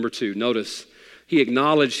important? Number 2, notice, he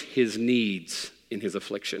acknowledged his needs in his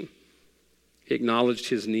affliction. He acknowledged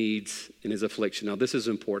his needs in his affliction. Now, this is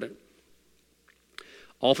important.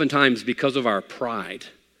 Oftentimes, because of our pride,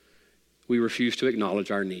 we refuse to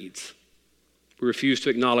acknowledge our needs. We refuse to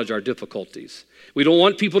acknowledge our difficulties. We don't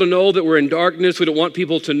want people to know that we're in darkness. We don't want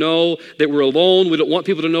people to know that we're alone. We don't want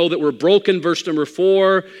people to know that we're broken, verse number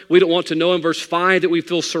 4. We don't want to know in verse 5 that we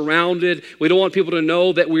feel surrounded. We don't want people to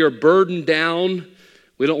know that we are burdened down.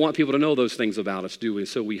 We don't want people to know those things about us, do we?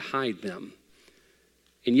 So we hide them.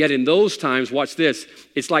 And yet in those times, watch this,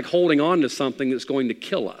 it's like holding on to something that's going to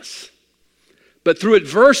kill us. But through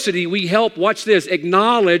adversity, we help, watch this,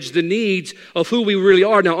 acknowledge the needs of who we really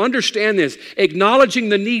are. Now understand this, acknowledging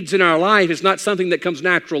the needs in our life is not something that comes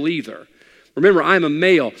natural either. Remember, I'm a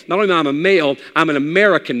male. Not only am I a male, I'm an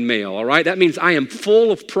American male, all right? That means I am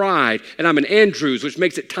full of pride, and I'm an Andrews, which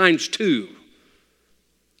makes it times 2.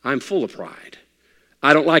 I'm full of pride.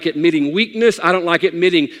 I don't like admitting weakness. I don't like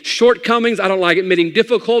admitting shortcomings. I don't like admitting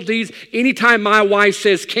difficulties. Anytime my wife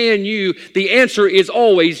says, can you, the answer is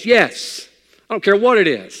always yes. I don't care what it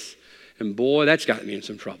is. And boy, that's gotten me in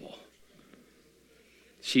some trouble.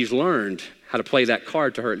 She's learned how to play that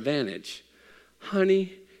card to her advantage.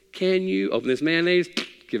 Honey, can you open this mayonnaise?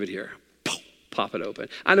 Give it here. Pop it open.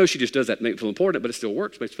 I know she just does that to make it feel important, but it still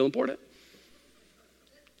works, makes it feel important.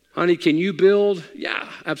 Honey, can you build? Yeah,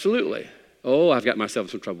 absolutely. Oh, I've got myself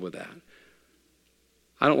in some trouble with that.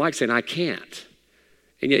 I don't like saying I can't.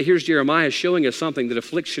 And yet here's Jeremiah showing us something that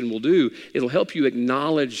affliction will do. It'll help you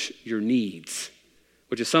acknowledge your needs,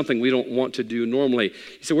 which is something we don't want to do normally.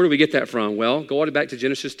 You say, where do we get that from? Well, go all the way back to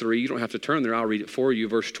Genesis 3. You don't have to turn there. I'll read it for you.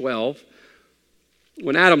 Verse 12.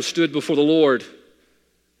 When Adam stood before the Lord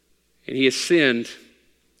and he has sinned,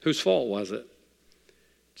 whose fault was it?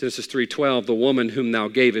 Genesis 3:12, the woman whom thou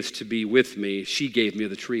gavest to be with me, she gave me of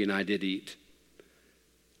the tree and I did eat.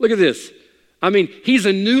 Look at this. I mean, he's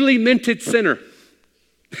a newly minted sinner.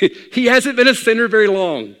 He hasn't been a sinner very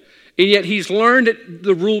long. And yet he's learned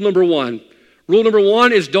the rule number 1. Rule number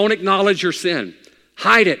 1 is don't acknowledge your sin.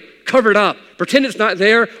 Hide it. Cover it up. Pretend it's not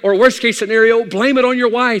there. Or worst case scenario, blame it on your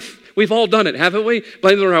wife. We've all done it, haven't we?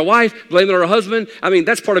 Blame it on our wife, blame it on our husband. I mean,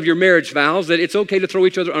 that's part of your marriage vows, that it's okay to throw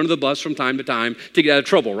each other under the bus from time to time to get out of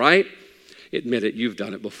trouble, right? Admit it, you've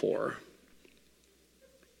done it before.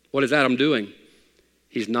 What is Adam doing?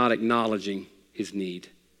 He's not acknowledging his need.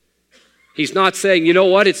 He's not saying, you know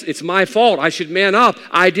what, it's my fault. I should man up.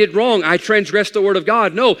 I did wrong. I transgressed the word of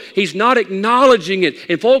God. No, he's not acknowledging it.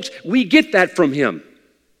 And folks, we get that from him.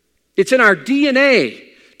 It's in our DNA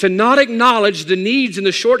to not acknowledge the needs and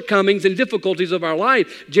the shortcomings and difficulties of our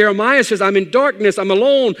life. Jeremiah says, I'm in darkness, I'm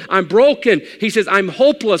alone, I'm broken. He says, I'm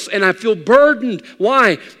hopeless and I feel burdened.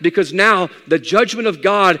 Why? Because now the judgment of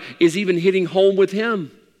God is even hitting home with him.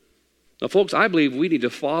 Now, folks, I believe we need to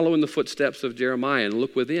follow in the footsteps of Jeremiah and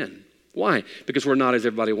look within. Why? Because we're not as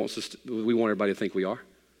everybody wants us to, we want everybody to think we are.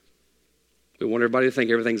 We want everybody to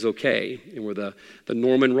think everything's okay. And we're the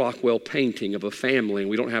Norman Rockwell painting of a family,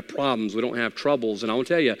 and we don't have problems, we don't have troubles. And I will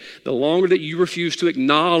tell you, the longer that you refuse to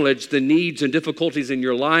acknowledge the needs and difficulties in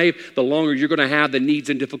your life, the longer you're going to have the needs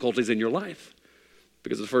and difficulties in your life.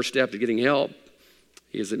 Because the first step to getting help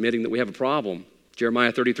is admitting that we have a problem.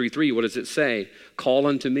 Jeremiah 33:3, what does it say? Call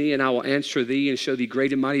unto me, and I will answer thee and show thee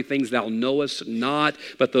great and mighty things thou knowest not.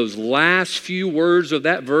 But those last few words of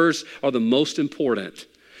that verse are the most important.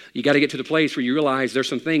 You got to get to the place where you realize there's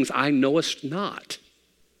some things I knowest not.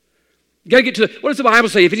 You got to get to what does the Bible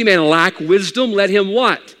say? If any man lack wisdom, let him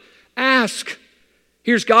what? Ask.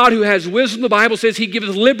 Here's God who has wisdom. The Bible says he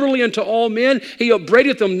giveth liberally unto all men. He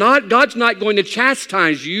upbraideth them not. God's not going to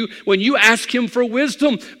chastise you when you ask him for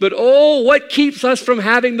wisdom. But oh, what keeps us from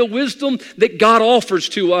having the wisdom that God offers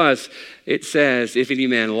to us? It says, if any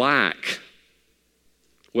man lack.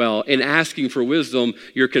 Well, in asking for wisdom,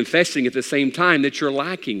 you're confessing at the same time that you're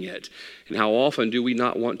lacking it. And how often do we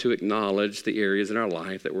not want to acknowledge the areas in our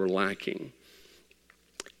life that we're lacking?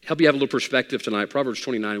 Help you have a little perspective tonight. Proverbs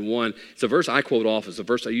 29:1. It's a verse I quote often. It's a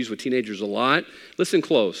verse I use with teenagers a lot. Listen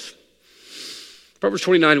close. Proverbs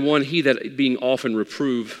 29:1. He that being often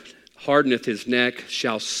reproved hardeneth his neck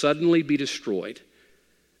shall suddenly be destroyed,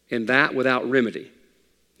 and that without remedy.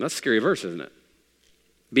 That's a scary verse, isn't it?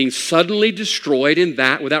 Being suddenly destroyed in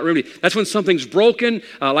that without remedy. That's when something's broken,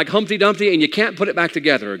 like Humpty Dumpty, and you can't put it back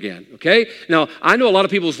together again, okay? Now, I know a lot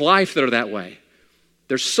of people's life that are that way.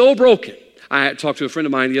 They're so broken. I talked to a friend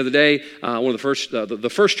of mine the other day, one of the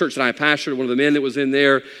first church that I pastored, one of the men that was in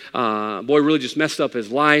there, boy, really just messed up his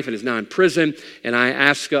life and is now in prison. And I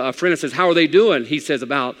asked a friend, I says, how are they doing? He says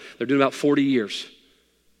they're doing about 40 years.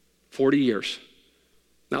 40 years.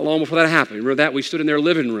 Not long before that happened. Remember that? We stood in their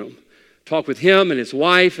living room, talked with him and his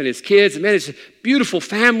wife and his kids. And man, it's a beautiful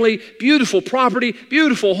family, beautiful property,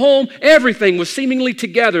 beautiful home. Everything was seemingly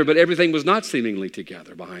together, but everything was not seemingly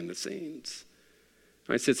together behind the scenes.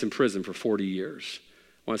 He sits in prison for 40 years.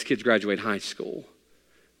 While his kids graduate high school,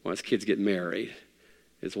 while his kids get married,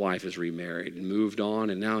 his wife is remarried and moved on,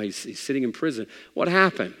 and now he's sitting in prison. What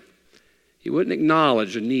happened? He wouldn't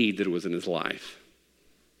acknowledge a need that was in his life.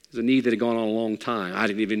 It was a need that had gone on a long time. I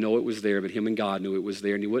didn't even know it was there, but him and God knew it was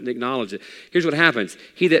there, and he wouldn't acknowledge it. Here's what happens.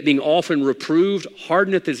 He that being often reproved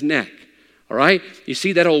hardeneth his neck. All right? You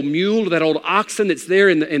see that old mule, that old oxen that's there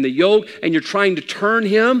in the yoke, and you're trying to turn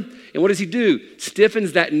him. And what does he do?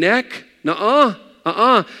 Stiffens that neck?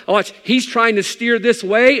 Watch. He's trying to steer this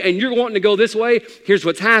way, and you're wanting to go this way. Here's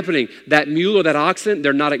what's happening. That mule or that oxen,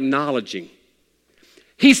 they're not acknowledging.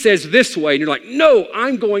 He says this way, and you're like, no,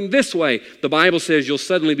 I'm going this way. The Bible says you'll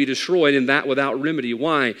suddenly be destroyed, and that without remedy.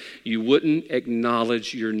 Why? You wouldn't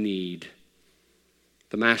acknowledge your need.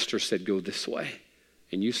 The master said, go this way.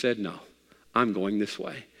 And you said, no, I'm going this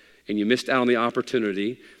way. And you missed out on the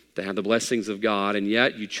opportunity to have the blessings of God, and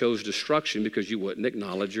yet you chose destruction because you wouldn't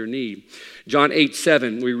acknowledge your need. John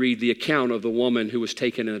 8:7, we read the account of the woman who was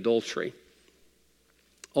taken in adultery.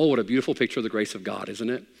 Oh, what a beautiful picture of the grace of God, isn't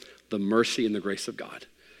it? The mercy and the grace of God.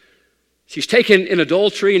 She's taken in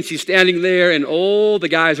adultery, and she's standing there, and oh, the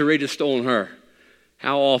guys are ready to stone her.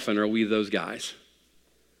 How often are we those guys?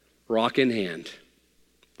 Rock in hand.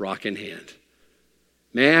 Rock in hand.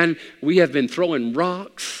 Man, we have been throwing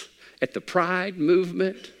rocks at the pride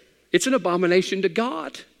movement. It's an abomination to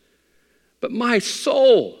God. But my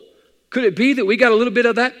soul, could it be that we got a little bit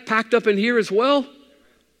of that packed up in here as well?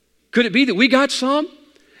 Could it be that we got some?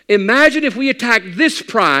 Imagine if we attacked this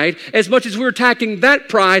pride as much as we're attacking that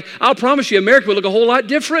pride. I'll promise you, America would look a whole lot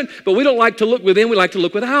different, but we don't like to look within, we like to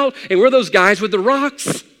look without. And we're those guys with the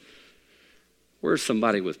rocks. We're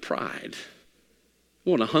somebody with pride.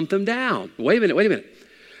 We want to hunt them down. Wait a minute.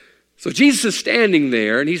 So Jesus is standing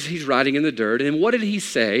there, and he's writing in the dirt. And what did he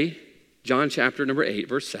say? John chapter number 8,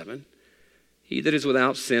 verse 7. He that is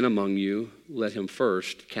without sin among you, let him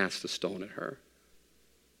first cast a stone at her.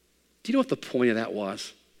 Do you know what the point of that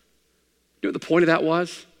was? You know what the point of that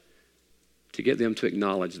was? To get them to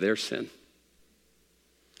acknowledge their sin.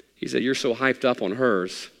 He said, you're so hyped up on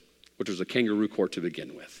hers, which was a kangaroo court to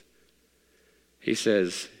begin with. He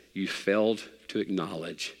says, you failed to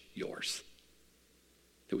acknowledge yours.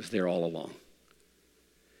 It was there all along.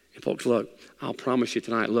 And folks, look, I'll promise you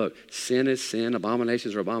tonight, look, sin is sin,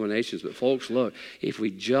 abominations are abominations. But folks, look, if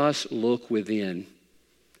we just look within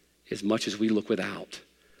as much as we look without,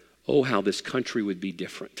 oh, how this country would be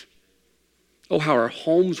different. Oh, how our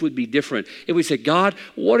homes would be different if we said, God,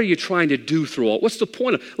 what are you trying to do through all? What's the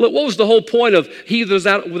point of, look, what was the whole point of he that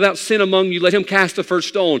was without sin among you, let him cast the first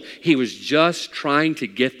stone? He was just trying to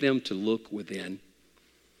get them to look within.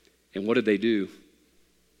 And what did they do?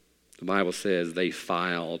 The Bible says they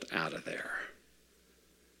filed out of there.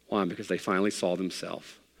 Why? Because they finally saw themselves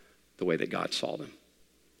the way that God saw them.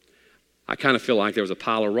 I kind of feel like there was a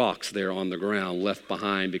pile of rocks there on the ground left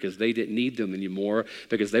behind because they didn't need them anymore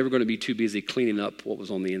because they were going to be too busy cleaning up what was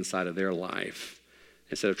on the inside of their life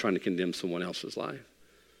instead of trying to condemn someone else's life.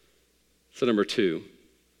 So number 2,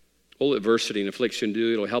 what will adversity and affliction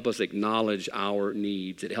do? It'll help us acknowledge our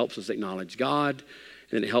needs. It helps us acknowledge God,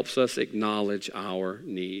 and it helps us acknowledge our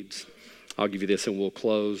needs. I'll give you this and we'll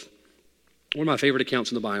close. One of my favorite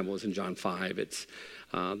accounts in the Bible is in John 5. It's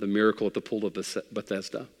the miracle at the pool of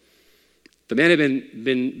Bethesda. The man had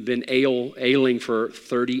been ailing for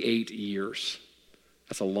 38 years.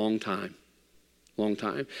 That's a long time. Long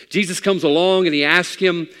time. Jesus comes along and he asks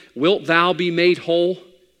him, wilt thou be made whole?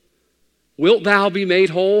 Wilt thou be made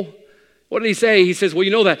whole? What did he say? He says, well,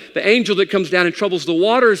 you know that the angel that comes down and troubles the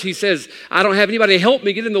waters, he says, I don't have anybody to help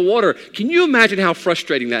me get in the water. Can you imagine how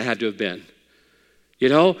frustrating that had to have been? You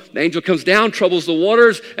know, the angel comes down, troubles the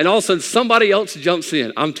waters, and all of a sudden somebody else jumps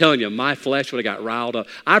in. I'm telling you, my flesh would have got riled up.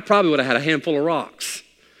 I probably would have had a handful of rocks.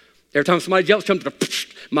 Every time somebody jumps,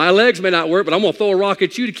 my legs may not work, but I'm going to throw a rock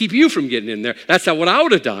at you to keep you from getting in there. That's what I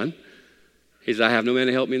would have done. He said, I have no man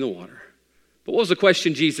to help me in the water. But what was the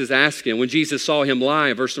question Jesus asked him? When Jesus saw him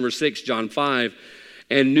lie, verse number 6, John 5,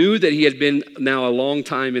 and knew that he had been now a long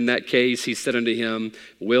time in that case, he said unto him,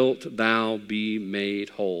 wilt thou be made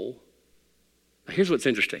whole? Here's what's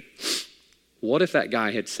interesting. What if that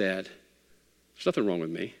guy had said, there's nothing wrong with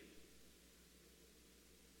me.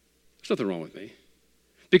 There's nothing wrong with me.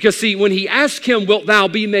 Because see, when he asked him, wilt thou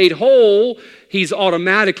be made whole, he's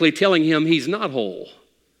automatically telling him he's not whole.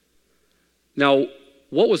 Now,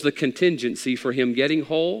 what was the contingency for him getting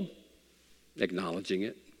whole? Acknowledging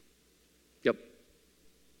it. Yep.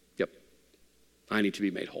 I need to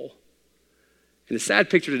be made whole. And the sad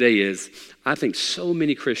picture today is, I think so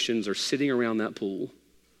many Christians are sitting around that pool,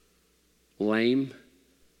 lame,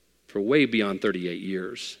 for way beyond 38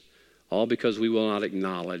 years, all because we will not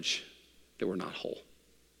acknowledge that we're not whole.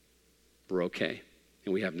 We're okay,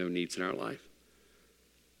 and we have no needs in our life.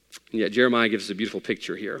 And yet Jeremiah gives us a beautiful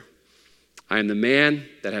picture here. I am the man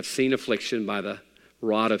that have seen affliction by the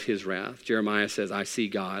rod of his wrath. Jeremiah says, I see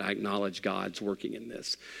God. I acknowledge God's working in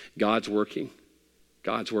this. God's working.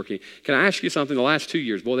 God's working. Can I ask you something? The last 2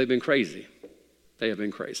 years, boy, they've been crazy. They have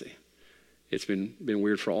been crazy. It's been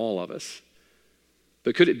weird for all of us.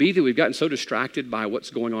 But could it be that we've gotten so distracted by what's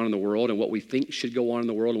going on in the world and what we think should go on in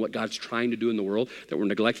the world and what God's trying to do in the world that we're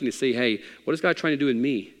neglecting to see, hey, what is God trying to do in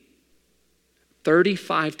me?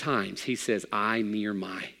 35 times he says, I, me, or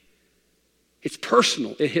my. It's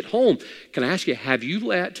personal. It hit home. Can I ask you, have you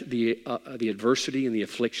let the adversity and the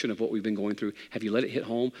affliction of what we've been going through, have you let it hit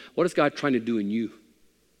home? What is God trying to do in you?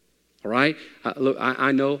 All right? Look,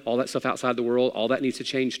 I know all that stuff outside the world, all that needs to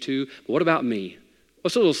change too. But what about me?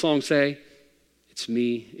 What's the little song say? It's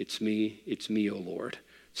me, O Lord,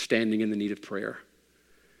 standing in the need of prayer.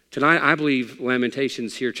 Tonight, I believe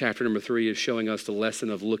Lamentations here, chapter number 3, is showing us the lesson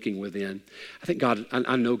of looking within.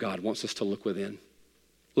 I know God wants us to look within.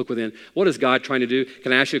 Look within. What is God trying to do?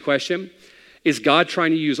 Can I ask you a question? Is God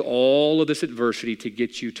trying to use all of this adversity to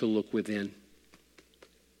get you to look within?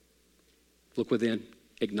 Look within.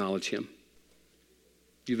 Acknowledge him.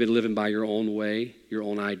 You've been living by your own way, your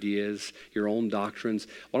own ideas, your own doctrines.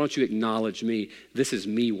 Why don't you acknowledge me? This is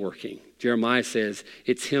me working. Jeremiah says,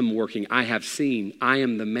 it's him working. I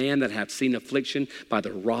am the man that have seen affliction by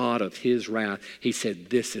the rod of his wrath. He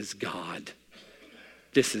said, this is God.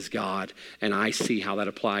 This is God. And I see how that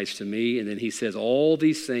applies to me. And then he says all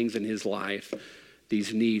these things in his life,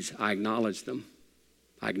 these needs, I acknowledge them.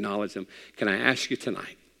 I acknowledge them. Can I ask you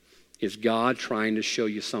tonight, is God trying to show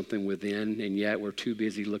you something within and yet we're too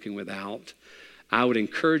busy looking without? I would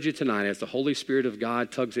encourage you tonight, as the Holy Spirit of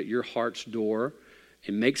God tugs at your heart's door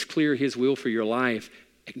and makes clear his will for your life,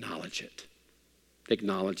 acknowledge it.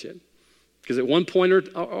 Acknowledge it. Because at one point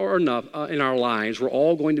or another in our lives, we're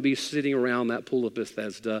all going to be sitting around that pool of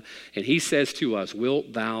Bethesda, and he says to us,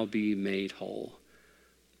 wilt thou be made whole?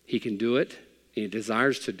 He can do it, and he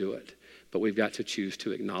desires to do it. But we've got to choose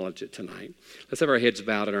to acknowledge it tonight. Let's have our heads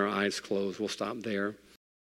bowed and our eyes closed. We'll stop there.